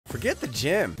Forget the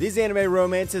gym. These anime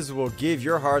romances will give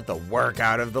your heart the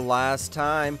workout of the last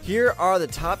time. Here are the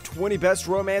top 20 best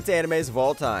romance animes of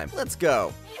all time. Let's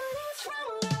go.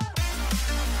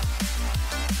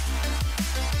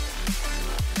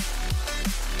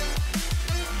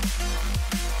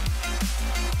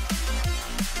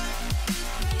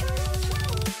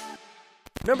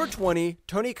 Number 20,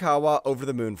 Tonikawa Over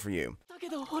the Moon for You. だけ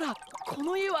どほら、こ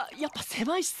の家はやっぱ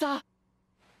狭いしさ。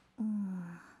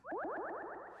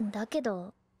だけ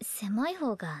ど狭い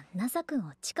方がナサ君を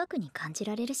近くに感じ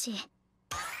られるし。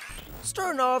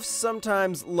 Starting off,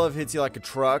 sometimes love hits you like a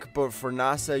truck, but for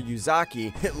Nasa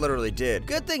Yuzaki, it literally did.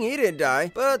 Good thing he didn't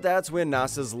die, but that's when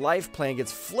Nasa's life plan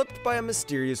gets flipped by a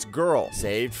mysterious girl.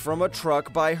 Saved from a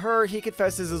truck by her, he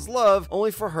confesses his love,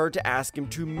 only for her to ask him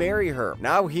to marry her.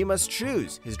 Now he must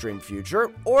choose his dream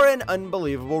future or an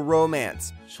unbelievable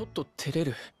romance. ちょっと照れ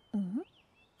る。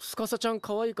スカサちゃん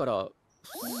可愛いから、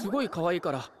すごい可愛い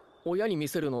から。 親に見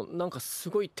せるのなんかす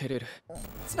ごい照れる。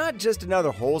 It's not just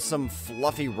another wholesome,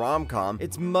 fluffy rom-com,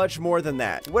 it's much more than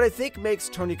that. What I think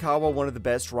makes Tonikawa one of the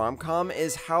best rom-com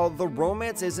is how the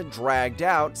romance isn't dragged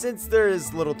out since there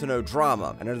is little to no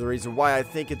drama. Another reason why I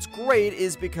think it's great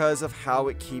is because of how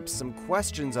it keeps some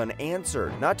questions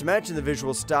unanswered. Not to mention the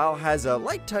visual style has a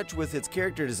light touch with its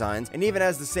character designs and even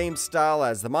has the same style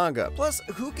as the manga. Plus,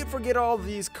 who could forget all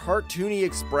these cartoony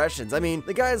expressions? I mean,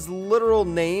 the guy's literal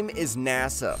name is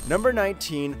NASA. Number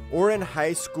 19, Orin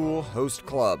High School Host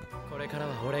Club. これから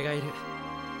は俺がいる。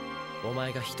お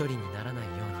前が一人にならない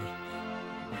よ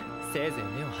うに、せいぜい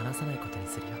目を離さないことに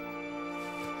するよ。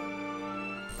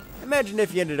 Imagine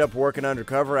if you ended up working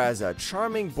undercover as a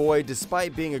charming boy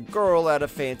despite being a girl at a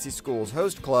fancy school's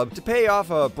host club to pay off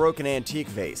a broken antique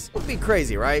vase. Would be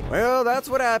crazy, right? Well, that's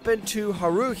what happened to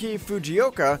Haruhi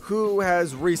Fujioka, who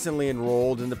has recently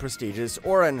enrolled in the prestigious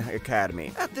Orin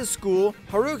Academy. At this school,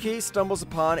 Haruhi stumbles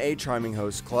upon a charming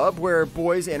host club where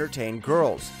boys entertain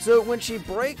girls. So when she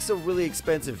breaks a really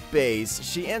expensive vase,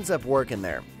 she ends up working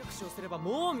there. すれば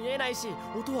もう見えないし、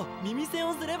音は耳栓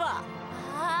をすれば。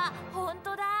ああ、本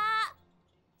当だ。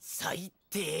 最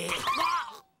低。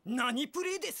何プ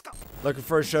レイですか? Looking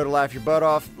for a show to laugh your butt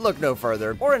off? Look no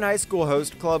further. Orin High School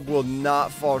Host Club will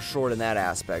not fall short in that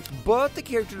aspect, but the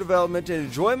character development and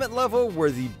enjoyment level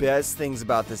were the best things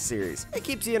about this series. It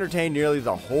keeps you entertained nearly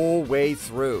the whole way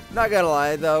through. Not gonna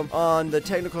lie though, on the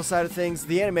technical side of things,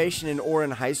 the animation in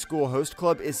Orin High School Host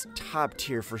Club is top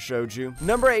tier for shoujo.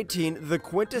 Number 18, the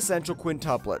quintessential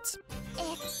quintuplets.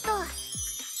 上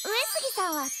杉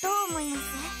さんはどう思います？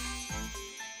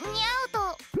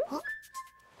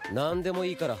 何でも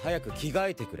いいから早く着替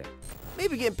えてくれ。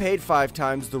 Maybe getting paid 5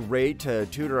 times the rate to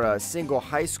tutor a single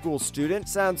high school student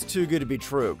sounds too good to be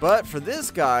true. But for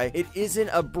this guy, it isn't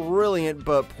a brilliant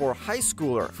but poor high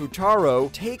schooler. Futaro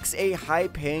takes a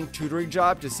high-paying tutoring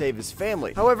job to save his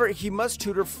family. However, he must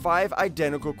tutor 5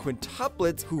 identical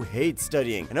quintuplets who hate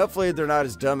studying, and hopefully they're not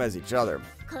as dumb as each other.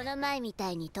 この前みた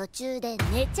いに途中で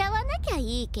寝ちゃわなきゃ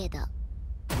いいけど。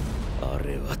あ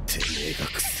れはてめえが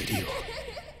薬を。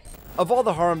 Of all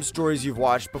the harem stories you've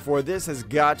watched before, this has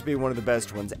got to be one of the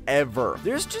best ones ever.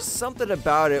 There's just something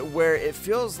about it where it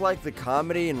feels like the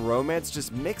comedy and romance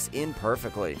just mix in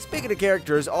perfectly. Speaking of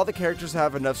characters, all the characters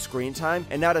have enough screen time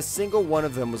and not a single one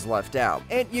of them was left out.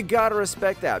 And you gotta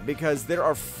respect that because there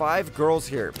are 5 girls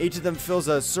here. Each of them fills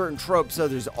a certain trope, so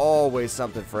there's always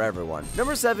something for everyone.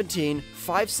 Number 17,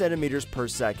 5 centimeters per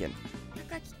second.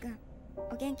 高木くん、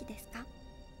お元気ですか?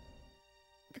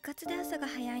 部活で朝が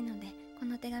早いので こ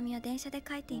の手紙は電車で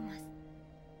書いています。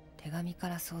手紙か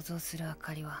ら想像する明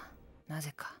かりはな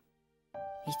ぜか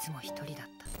いつも一人だっ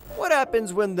た。 What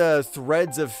happens when the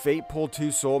threads of fate pull 2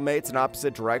 soulmates in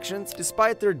opposite directions?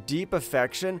 Despite their deep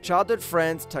affection, childhood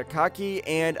friends Takaki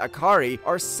and Akari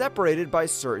are separated by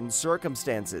certain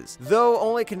circumstances. Though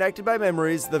only connected by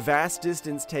memories, the vast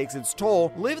distance takes its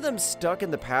toll, leaving them stuck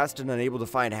in the past and unable to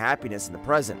find happiness in the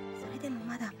present. それでも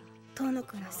まだ遠野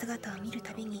くんの姿を見る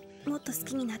たびにもっと好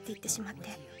きになっていってしまって、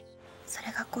そ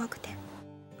れが怖くて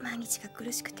毎日が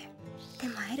苦しくて、で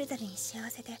も会えるたびに幸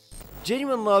せで。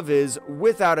 Genuine love is,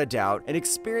 without a doubt, an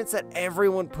experience that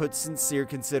everyone puts sincere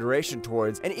consideration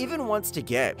towards and even wants to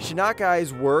get.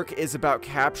 Shinakai's work is about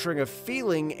capturing a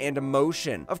feeling and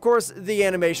emotion. Of course, the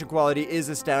animation quality is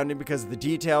astounding because of the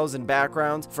details and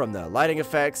backgrounds, from the lighting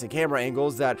effects and camera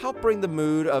angles that help bring the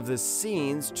mood of the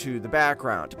scenes to the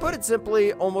background. To put it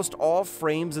simply, almost all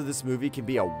frames of this movie can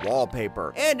be a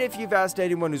wallpaper. And if you've asked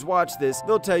anyone who's watched this,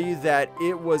 they'll tell you that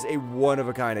it was a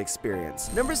one-of-a-kind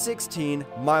experience. Number 16,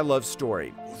 My Love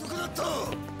Story. あ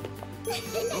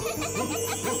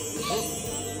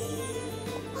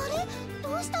れ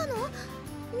どうしたの？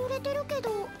濡れてるけど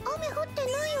雨降ってな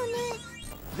いよね。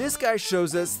This guy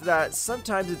shows us that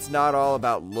sometimes it's not all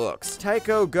about looks.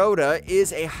 Taiko Goda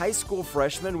is a high school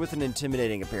freshman with an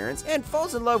intimidating appearance and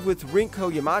falls in love with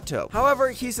Rinko Yamato. However,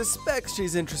 he suspects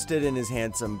she's interested in his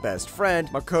handsome best friend,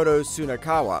 Makoto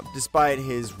Tsunakawa. Despite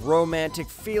his romantic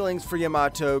feelings for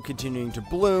Yamato continuing to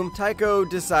bloom, Taiko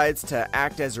decides to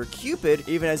act as her Cupid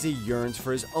even as he yearns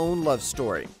for his own love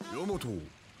story. Yamato,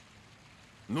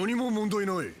 何も問題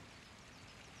ない。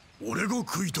俺が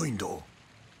食いたいんだ。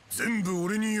全部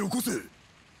俺によこせ。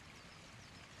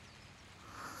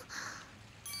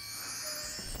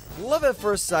 Love at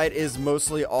first sight is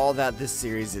mostly all that this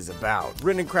series is about.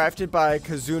 Written and crafted by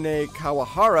Kazune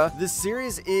Kawahara, this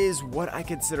series is what I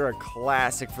consider a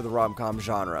classic for the rom-com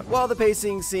genre. While the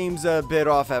pacing seems a bit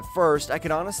off at first, I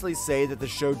can honestly say that the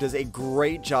show does a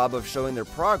great job of showing their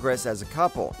progress as a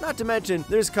couple. Not to mention,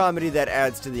 there's comedy that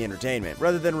adds to the entertainment.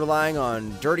 Rather than relying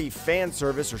on dirty fan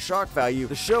service or shock value,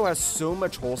 the show has so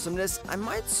much wholesomeness, I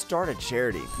might start a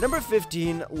charity. Number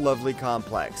 15, Lovely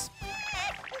Complex.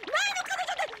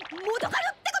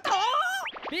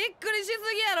 びっくりしす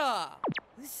ぎやろ。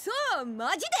嘘、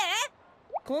マジで？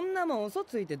こんなもん嘘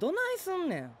ついてどないすん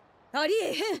ねん。ありえ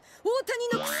へん、大谷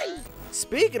のくせに。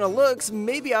 Speaking of looks,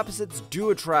 maybe opposites do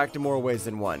attract in more ways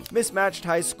than one. Mismatched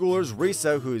high schoolers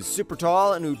Risa, who is super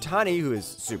tall, and Utani, who is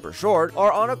super short,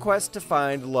 are on a quest to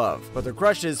find love, but their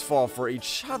crushes fall for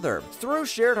each other. Through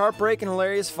shared heartbreak and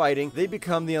hilarious fighting, they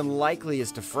become the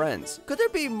unlikeliest of friends. Could there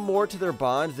be more to their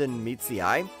bond than meets the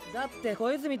eye? だって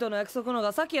小泉との約束の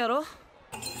が先やろ。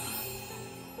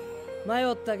迷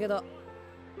ったけど、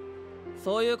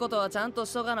そういうことはちゃんと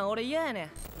しとかな俺嫌やねん。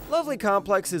 Lovely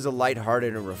Complex is a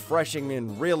lighthearted and refreshing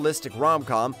and realistic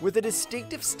rom-com with a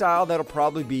distinctive style that'll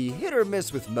probably be hit or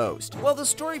miss with most, while the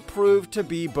story proved to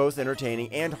be both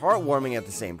entertaining and heartwarming at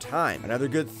the same time. Another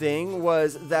good thing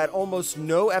was that almost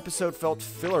no episode felt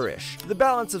fillerish. The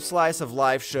balance of slice of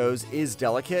life shows is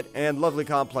delicate, and Lovely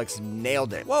Complex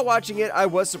nailed it. While watching it, I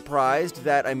was surprised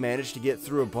that I managed to get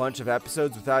through a bunch of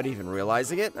episodes without even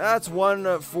realizing it. That's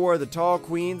one for the tall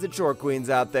queens and short queens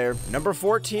out there. Number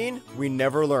 14, We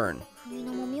Never Learn. みん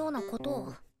なも妙なこと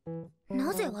を。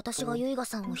なぜ私がユイガ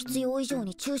さんを必要以上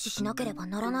に注視しなければ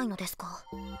ならないのですか？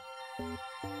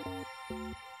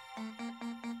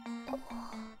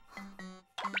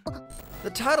 The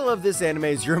title of this anime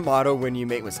is your motto when you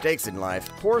make mistakes in life.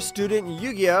 Poor student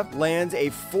Yugia lands a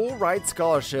full-ride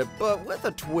scholarship, but with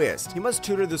a twist. He must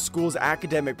tutor the school's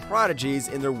academic prodigies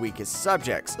in their weakest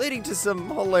subjects, leading to some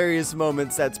hilarious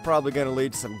moments that's probably going to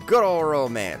lead to some good old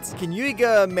romance. Can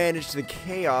Yuiga manage the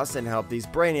chaos and help these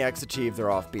brainiacs achieve their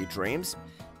offbeat dreams?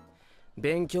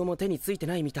 勉強も手について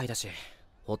ないみたいだし、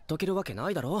ほっとけるわけな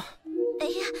いだろ。いや、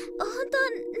本当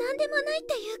なんでもないっ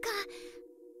ていうか、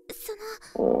そ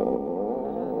の。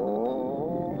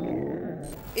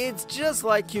 It's just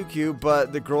like QQ,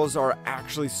 but the girls are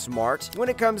actually smart. When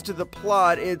it comes to the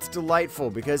plot, it's delightful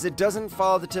because it doesn't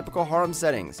follow the typical harem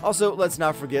settings. Also, let's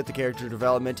not forget the character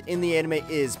development in the anime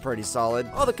is pretty solid.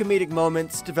 All the comedic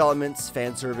moments, developments,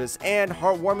 fan service, and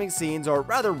heartwarming scenes are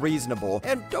rather reasonable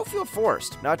and don't feel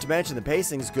forced. Not to mention the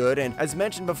pacing's good and, as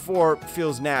mentioned before,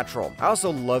 feels natural. I also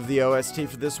love the OST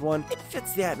for this one. It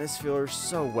fits the atmosphere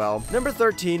so well. Number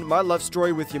 13, My Love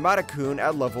Story with Yamada-kun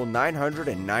at level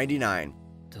 999.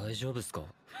 大丈夫っすか?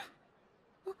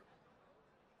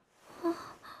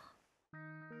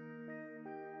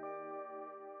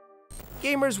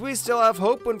 Gamers, we still have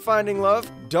hope when finding love.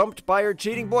 Dumped by her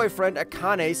cheating boyfriend,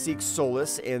 Akane seeks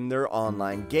solace in their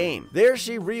online game. There,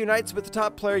 she reunites with the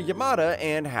top player Yamada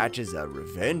and hatches a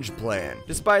revenge plan.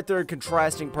 Despite their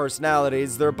contrasting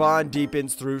personalities, their bond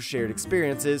deepens through shared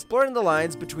experiences, blurring the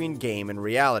lines between game and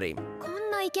reality. こん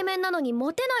なイケメンなのに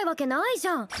モテないわけないじ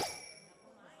ゃん。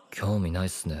興味ないっ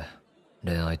すね。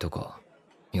恋愛とか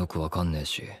よくわかんねえ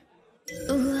し。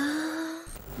うわ。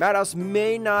 Madhouse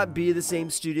may not be the same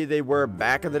studio they were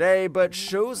back in the day, but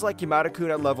shows like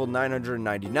Yamada-kun at level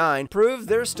 999 prove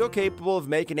they're still capable of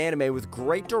making anime with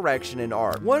great direction and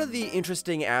art. One of the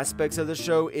interesting aspects of the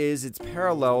show is its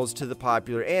parallels to the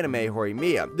popular anime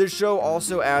Horimiya. The show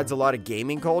also adds a lot of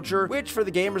gaming culture, which for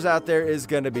the gamers out there is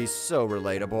going to be so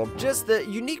relatable. Just the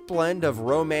unique blend of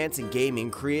romance and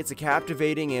gaming creates a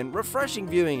captivating and refreshing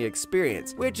viewing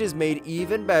experience, which is made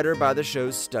even better by the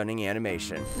show's stunning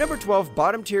animation. Number 12,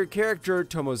 bottom tier character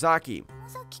Tomozaki.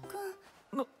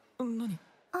 何？なんで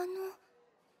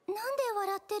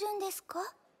笑ってるんですか？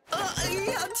い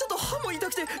や、ちょっと歯も痛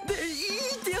くて、で、い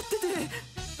いってやってて。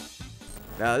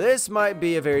Now this might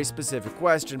be a very specific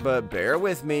question, but bear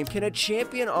with me. Can a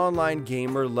champion online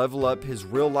gamer level up his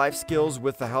real-life skills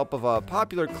with the help of a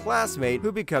popular classmate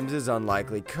who becomes his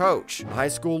unlikely coach? A high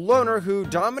school loner who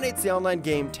dominates the online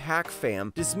game TAC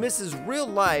Fam dismisses real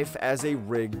life as a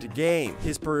rigged game.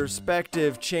 His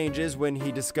perspective changes when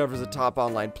he discovers a top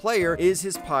online player is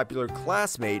his popular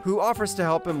classmate who offers to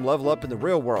help him level up in the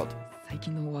real world. 最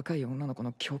近の若い女の子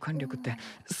の共感力って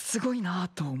すごいな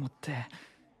と思って。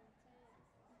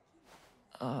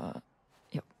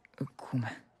いや、ごめ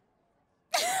ん。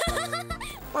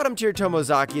Bottom tier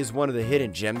Tomozaki is one of the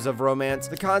hidden gems of romance.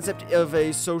 The concept of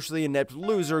a socially inept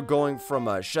loser going from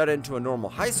a shut-in to a normal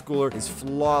high schooler is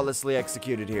flawlessly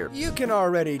executed here. You can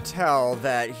already tell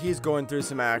that he's going through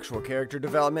some actual character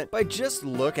development by just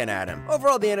looking at him.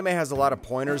 Overall, the anime has a lot of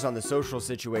pointers on the social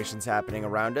situations happening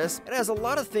around us, and has a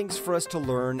lot of things for us to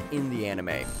learn in the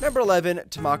anime. Number 11,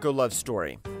 Tamako Love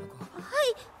Story.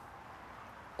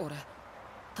 俺、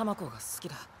タマコが好き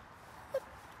だ。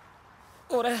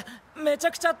俺、めち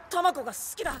ゃくちゃタマコが好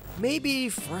きだ。 Maybe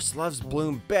first loves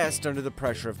bloom best under the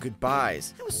pressure of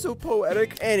goodbyes. It was so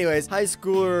poetic. Anyways, high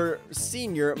schooler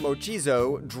senior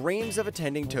Mochizo dreams of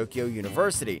attending Tokyo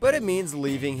University, but it means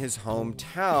leaving his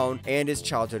hometown and his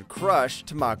childhood crush,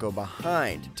 Tamako,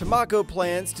 behind. Tamako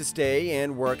plans to stay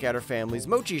and work at her family's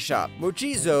mochi shop.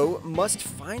 Mochizo must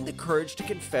find the courage to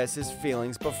confess his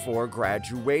feelings before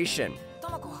graduation. タ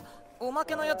マコ、おま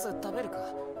けのやつ食べるか？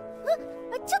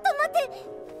ちょっと待って。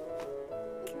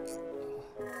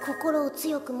心を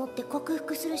強く持って克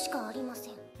服するしかありま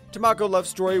せん。 Tamako Love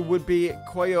Story would be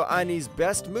Koyo Ani's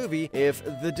best movie if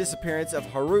the disappearance of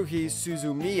Haruhi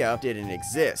Suzumiya didn't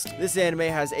exist. This anime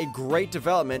has a great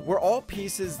development where all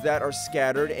pieces that are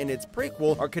scattered in its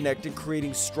prequel are connected,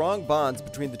 creating strong bonds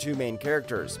between the two main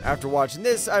characters. After watching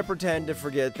this, I pretend to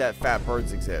forget that fat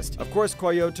birds exist. Of course,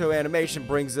 Kyoto Animation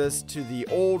brings us to the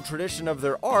old tradition of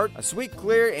their art, a sweet,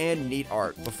 clear, and neat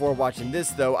art. Before watching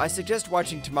this, though, I suggest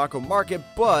watching Tamako Market,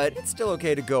 but it's still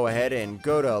okay to go ahead and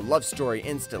go to Love Story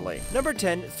instantly. Number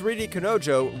 10, 3D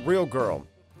Kanojo, Real Girl.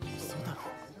 そうだろ、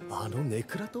あのネ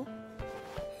クラと？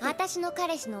私の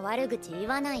彼氏の悪口言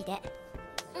わないで。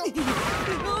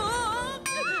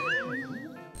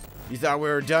You thought we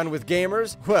were done with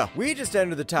gamers? Well, we just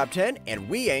entered the top 10, and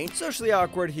we ain't. Socially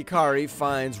awkward Hikari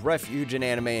finds refuge in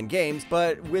anime and games,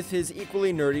 but with his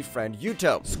equally nerdy friend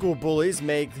Yuto. School bullies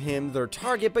make him their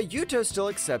target, but Yuto still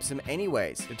accepts him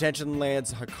anyways. Detention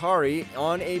lands Hikari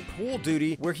on a pool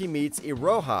duty where he meets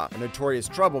Iroha, a notorious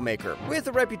troublemaker. With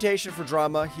a reputation for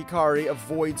drama, Hikari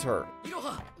avoids her. イロ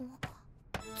ハ、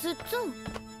ずっと。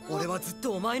俺はずっ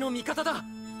とお前の味方だ。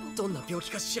どんな病気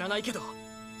か知らないけど。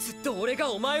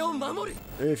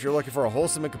 If you're looking for a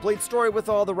wholesome and complete story with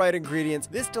all the right ingredients,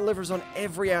 this delivers on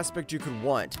every aspect you could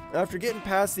want. After getting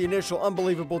past the initial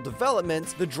unbelievable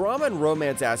developments, the drama and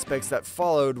romance aspects that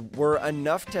followed were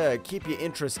enough to keep you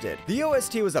interested. The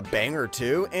OST was a banger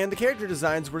too, and the character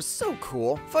designs were so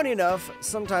cool. Funny enough,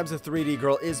 sometimes a 3D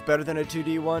girl is better than a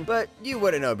 2D one, but you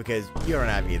wouldn't know because you don't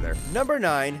have either. Number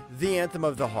 9, The Anthem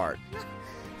of the Heart.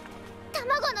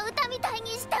 卵の歌みたいに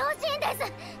してほしいんで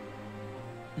す。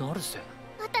 なるせ。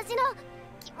私の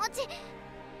気持ち、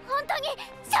本当に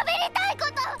喋りたいこ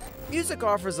と。 Music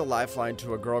offers a lifeline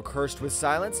to a girl cursed with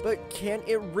silence, but can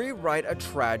it rewrite a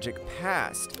tragic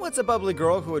past? Once a bubbly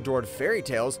girl who adored fairy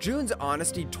tales, June's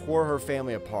honesty tore her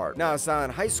family apart. Now a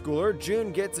silent high schooler,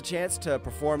 June gets a chance to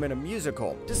perform in a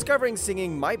musical. Discovering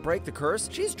singing might break the curse,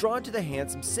 she's drawn to the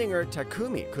handsome singer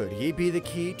Takumi. Could he be the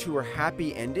key to her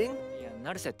happy ending? いや、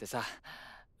なるせってさ、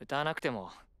歌わなくても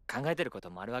考えてるこ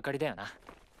と丸分かりだよな。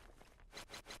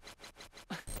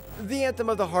 The Anthem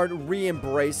of the Heart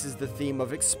re-embraces the theme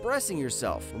of expressing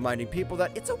yourself, reminding people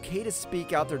that it's okay to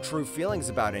speak out their true feelings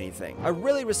about anything. I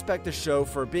really respect the show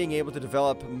for being able to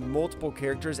develop multiple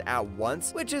characters at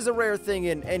once, which is a rare thing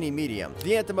in any medium.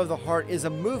 The Anthem of the Heart is a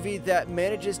movie that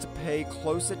manages to pay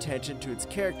close attention to its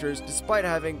characters despite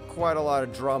having quite a lot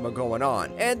of drama going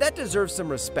on, and that deserves some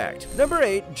respect. Number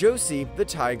 8, Josie, the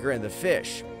Tiger and the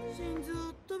Fish.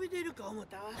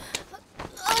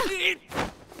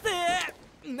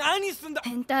 何すんだ。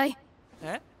変態。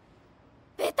え？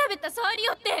ベタベタ触り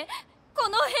よって。こ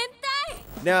の変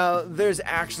態。 Now, there's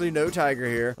actually no tiger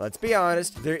here. Let's be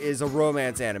honest, there is a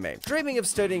romance anime. Dreaming of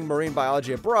studying marine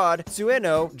biology abroad,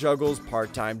 Sueno juggles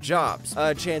part-time jobs.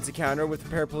 A chance encounter with a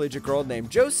paraplegic girl named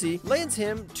Josie lands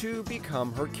him to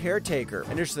become her caretaker.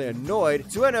 Initially annoyed,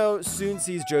 Sueno soon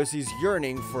sees Josie's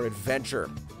yearning for adventure.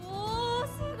 おー、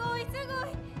すごいす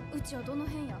ごい。うちはどの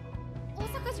辺や。大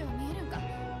阪城は見えるんか。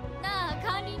なあ、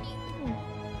管理人。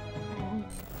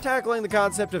Tackling the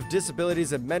concept of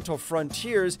disabilities and mental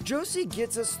frontiers, Josie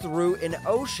gets us through an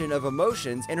ocean of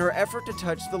emotions in her effort to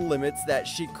touch the limits that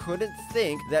she couldn't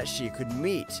think that she could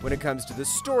meet. When it comes to the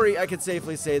story, I can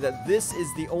safely say that this is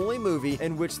the only movie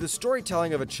in which the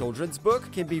storytelling of a children's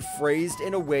book can be phrased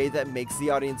in a way that makes the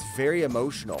audience very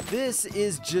emotional. This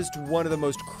is just one of the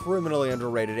most criminally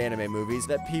underrated anime movies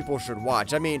that people should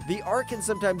watch. I mean, the art can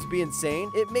sometimes be insane.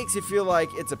 It makes you feel like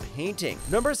it's a painting.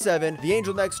 Number 7, The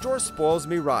Angel Next Door spoils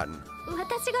me rotten. 私が部屋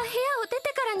を出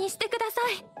てからにしてくださ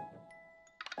い。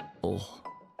お、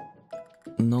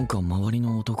なんか周り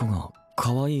の男が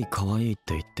可愛い可愛いって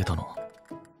言ってたの。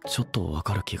ちょっとわ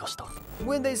かる気がした。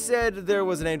 When they said there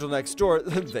was an angel next door,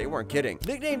 they weren't kidding.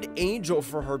 Nicknamed Angel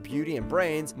for her beauty and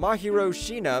brains, Mahiro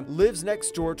Shina lives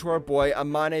next door to our boy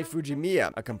Amane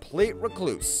Fujimiya, a complete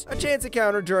recluse. A chance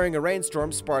encounter during a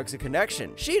rainstorm sparks a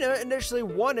connection. Shina initially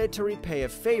wanted to repay a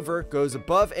favor, goes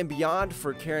above and beyond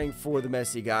for caring for the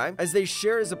messy guy. As they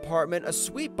share his apartment, a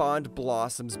sweet bond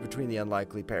blossoms between the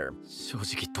unlikely pair. 正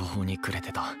直途方に暮れ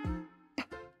てた。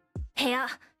部屋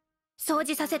掃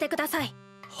除させてください。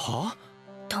は？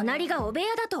 隣がお部屋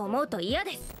だと思うと嫌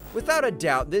です。 Without a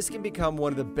doubt, this can become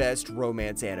one of the best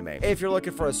romance anime. If you're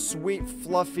looking for a sweet,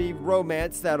 fluffy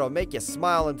romance that'll make you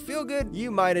smile and feel good,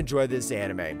 you might enjoy this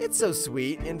anime. It's so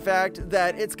sweet, in fact,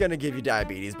 that it's gonna give you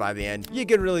diabetes by the end. You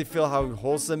can really feel how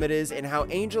wholesome it is and how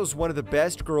Angel's one of the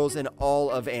best girls in all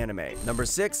of anime. Number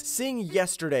 6, Sing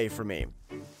Yesterday for me.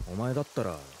 お前だった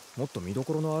らもっと見ど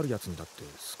ころのあるやつにだって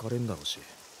好かれんだろうし。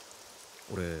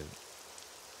俺、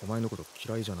お前のこと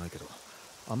嫌いじゃないけど。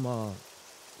 あんま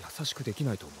優しくでき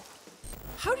ないと思う。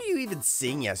 How do you even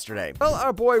sing yesterday? Well,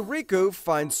 our boy Riku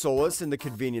finds solace in the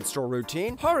convenience store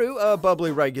routine. Haru, a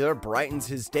bubbly regular, brightens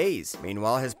his days.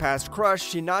 Meanwhile, his past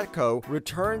crush, Shinako,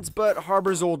 returns but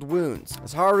harbors old wounds.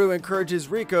 As Haru encourages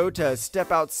Riku to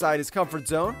step outside his comfort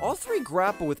zone, all three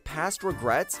grapple with past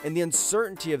regrets and the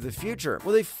uncertainty of the future.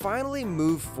 Will they finally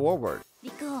move forward?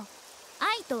 リクオ、愛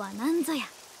とは何ぞや。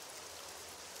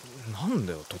なん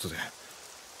だよ突然。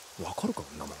わかるか、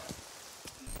名前。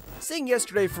 Sing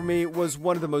Yesterday for me was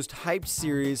one of the most hyped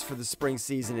series for the spring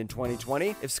season in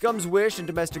 2020. If Scum's Wish and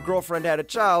Domestic Girlfriend had a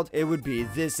child, it would be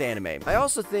this anime. I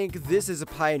also think this is a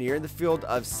pioneer in the field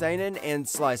of seinen and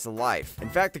slice of life. In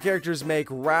fact, the characters make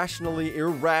rationally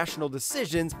irrational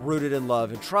decisions rooted in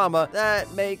love and trauma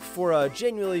that make for a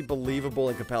genuinely believable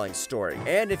and compelling story.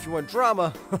 And if you want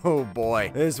drama, oh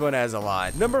boy, this one has a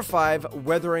lot. Number 5,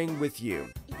 Weathering with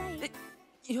You.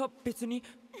 いや別に。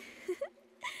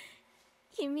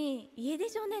 君、家出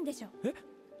少年でしょ。え？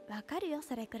わかるよ、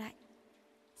それくらい。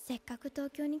せっかく東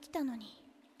京に来たのに、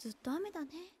ずっと雨だね。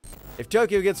 If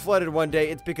Tokyo gets flooded one day,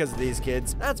 it's because of these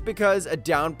kids. That's because a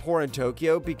downpour in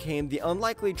Tokyo became the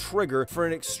unlikely trigger for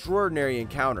an extraordinary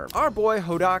encounter. Our boy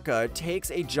Hodaka takes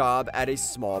a job at a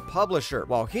small publisher,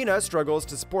 while Hina struggles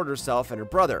to support herself and her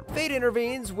brother. Fate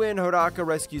intervenes when Hodaka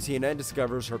rescues Hina and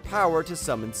discovers her power to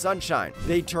summon sunshine.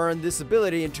 They turn this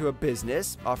ability into a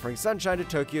business, offering sunshine to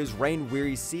Tokyo's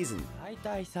rain-weary season. 大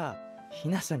体さ、ひ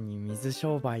なさんに水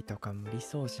商売とか無理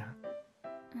そうじゃん。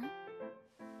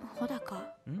ほだか。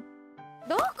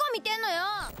どこ見てんのよ。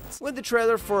 When the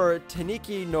trailer for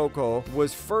Teniki Noko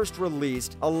was first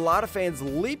released, a lot of fans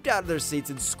leaped out of their seats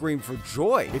and screamed for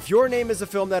joy. If Your Name is a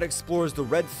film that explores the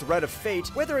red thread of fate,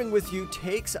 Weathering with You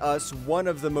takes us one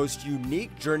of the most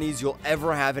unique journeys you'll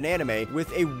ever have in anime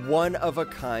with a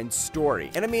one-of-a-kind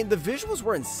story. And I mean, the visuals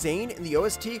were insane and the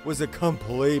OST was a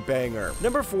complete banger.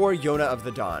 Number 4, Yona of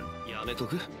the Dawn. やめと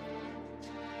く。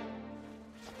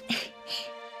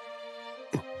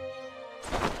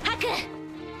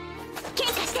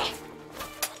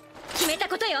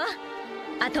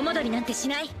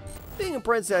 Being a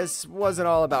princess wasn't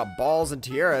all about balls and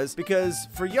tiaras, because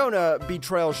for Yona,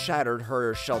 betrayal shattered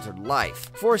her sheltered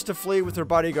life. Forced to flee with her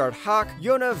bodyguard Hawk,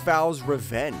 Yona vows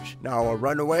revenge. Now a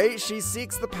runaway, she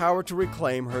seeks the power to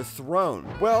reclaim her throne.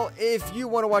 Well, if you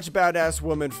want to watch a badass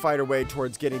woman fight her way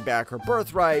towards getting back her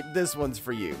birthright, this one's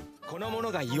for you. この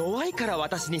者が弱いから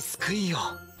私に救いを。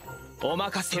お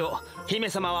任せを。姫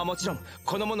様はもちろん、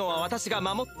この者は私が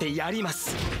守ってやりま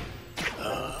す。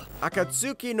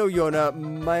 Akatsuki no Yona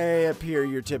may appear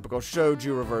your typical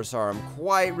shoujo reverse harem,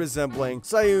 quite resembling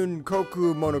Sayun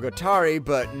Koku Monogatari,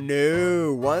 but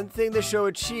no. One thing the show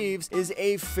achieves is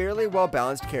a fairly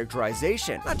well-balanced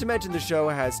characterization. Not to mention the show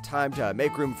has time to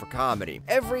make room for comedy.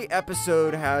 Every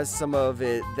episode has some of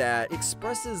it that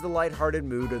expresses the lighthearted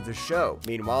mood of the show.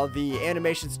 Meanwhile, the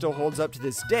animation still holds up to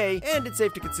this day, and it's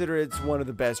safe to consider it's one of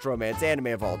the best romance anime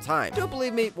of all time. Don't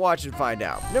believe me? Watch and find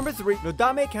out. Number 3,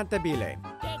 Nodame Cantabile.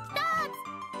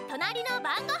 隣の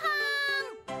晩ご飯。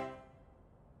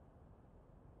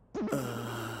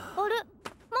あれ、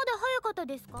ま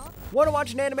ですか？ Want to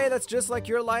watch an anime that's just like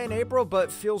Your Lie in April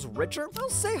but feels richer? Well,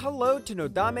 say hello to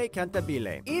Nodame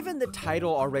Cantabile. Even the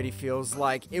title already feels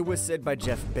like it was said by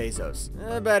Jeff Bezos.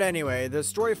 But anyway, the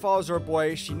story follows our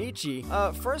boy Shinichi,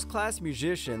 a first-class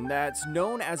musician that's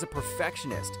known as a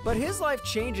perfectionist. But his life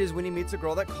changes when he meets a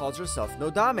girl that calls herself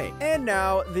Nodame. And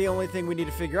now, the only thing we need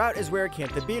to figure out is where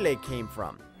Cantabile came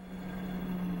from.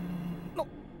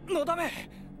 のだめ、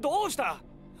どうした？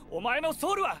お前の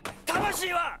ソウルは、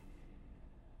魂は。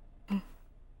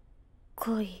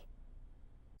恋。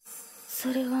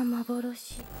それは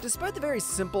幻。 Despite the very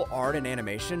simple art and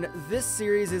animation, this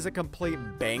series is a complete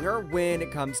banger when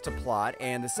it comes to plot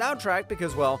and the soundtrack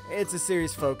because, well, it's a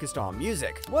series focused on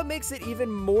music. What makes it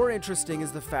even more interesting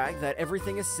is the fact that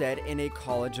everything is set in a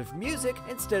college of music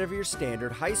instead of your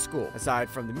standard high school. Aside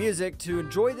from the music, to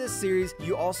enjoy this series,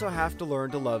 you also have to learn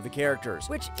to love the characters,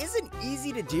 which isn't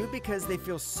easy to do because they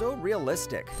feel so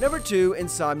realistic. Number 2,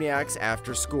 Insomniacs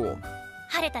After School.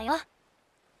 晴れたよ。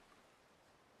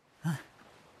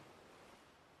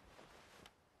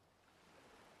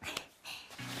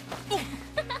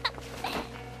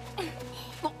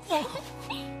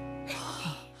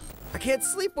I can't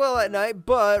sleep well at night,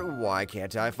 but why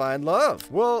can't I find love?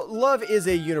 Well, love is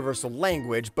a universal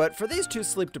language, but for these two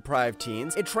sleep-deprived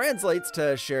teens, it translates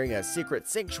to sharing a secret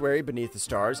sanctuary beneath the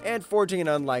stars and forging an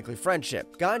unlikely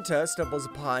friendship. Ganta stumbles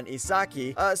upon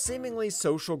Isaki, a seemingly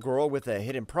social girl with a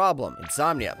hidden problem,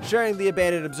 insomnia. Sharing the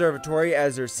abandoned observatory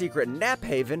as their secret nap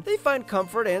haven, they find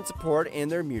comfort and support in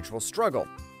their mutual struggle.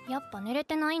 やっぱ寝れ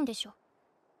てないんでしょ。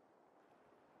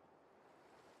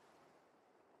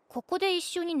ここで一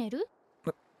緒に寝る？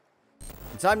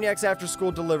 Insomniacs After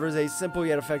School delivers a simple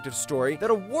yet effective story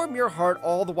that'll warm your heart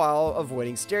all the while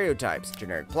avoiding stereotypes,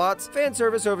 generic plots, fan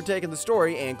service overtaking the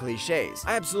story, and cliches.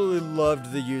 I absolutely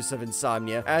loved the use of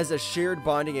insomnia as a shared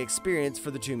bonding experience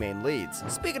for the two main leads.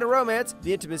 Speaking of romance,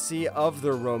 the intimacy of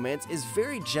their romance is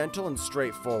very gentle and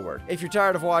straightforward. If you're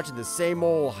tired of watching the same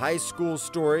old high school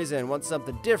stories and want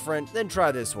something different, then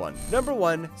try this one. Number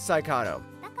 1, Saikano.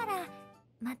 だから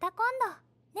また今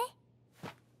度ね。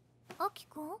あき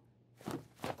くん？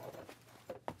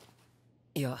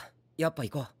いや、やっぱ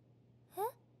行こう。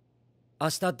明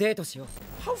日デートしよう。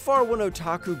 How far will an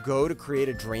otaku go to create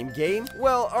a dream game?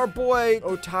 Well, our boy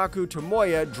Otaku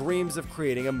Tomoya dreams of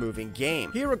creating a moving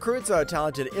game. He recruits a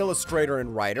talented illustrator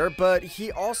and writer, but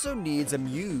he also needs a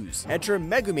muse. Enter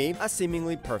Megumi, a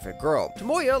seemingly perfect girl.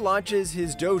 Tomoya launches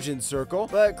his doujin circle,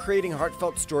 but creating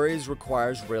heartfelt stories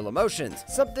requires real emotions,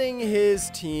 something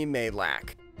his team may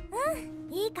lack.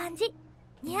 いい感じ。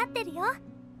似合ってるよ。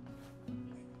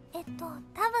多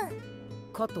分。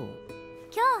加藤。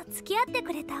今日付き合って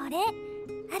くれたお礼。あ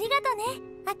りがとね、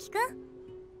あきくん。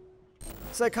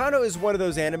 Saikano is one of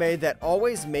those anime that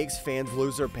always makes fans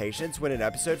lose their patience when an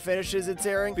episode finishes its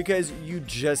airing because you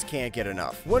just can't get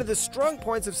enough. One of the strong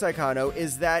points of Saikano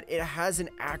is that it has an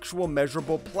actual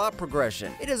measurable plot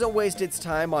progression. It doesn't waste its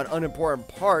time on unimportant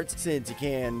parts since you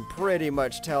can pretty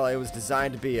much tell it was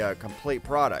designed to be a complete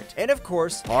product. And of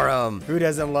course, harem. Who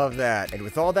doesn't love that? And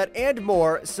with all that and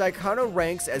more, Saikano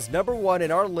ranks as number 1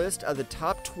 in our list of the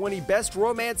top 20 best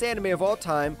romance anime of all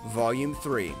time, Volume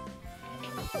 3.